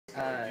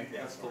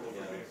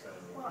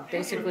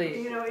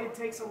Basically,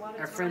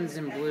 our friends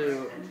in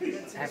blue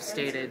have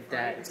stated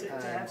that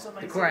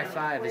the Core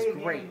i5 is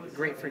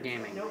great for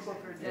gaming.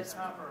 It's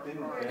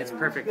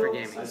perfect for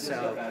gaming.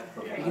 So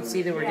you can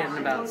see that we're getting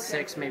about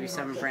 6, maybe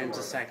 7 frames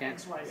a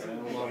second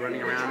while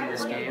running around in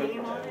this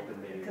game.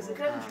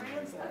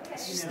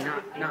 It's just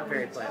not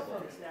very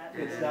playable.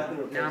 And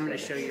now I'm going to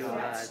show you the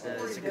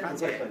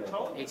Zacate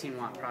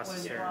 18-watt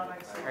processor,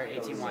 or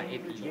 18-watt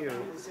APU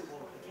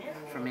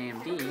from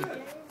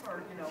AMD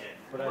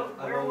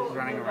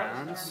running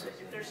around.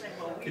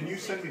 Can you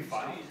send me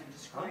files?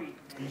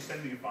 Can you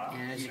send me a file?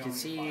 And as you can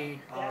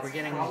see, we're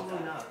getting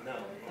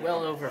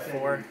well over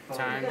 4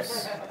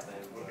 times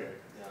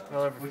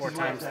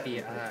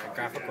the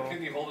graphical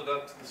Can you hold it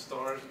up to the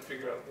stars and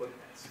figure out what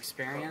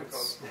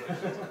experience.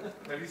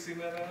 Have you seen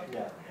that out?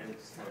 Yeah.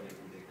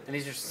 And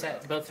these are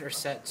set, both are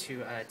set to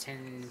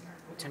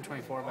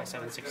 1024 by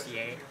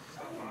 768,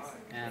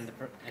 and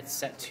it's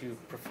set to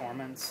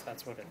performance.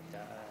 That's what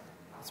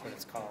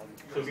it's called.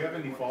 So if you have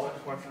any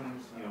follow-up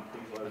questions, please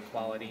let us know.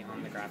 Quality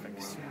on the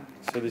graphics.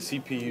 So the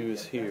CPU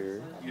is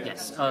here.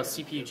 Yes. Oh,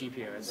 CPU,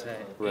 GPU. It's a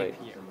Right.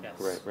 APU.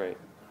 Yes. Right.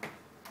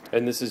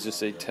 And this is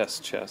just a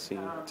test chassis,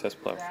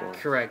 test platform.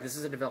 Correct. This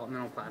is a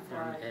developmental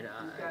platform.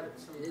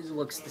 It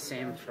looks the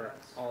same for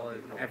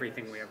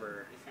everything we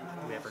ever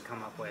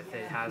come up with.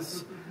 It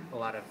has a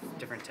lot of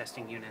different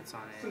testing units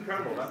on it. It's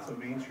incredible. That's a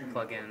mainstream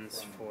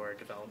plugins for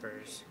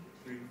developers.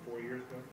 3 to 4 years ago.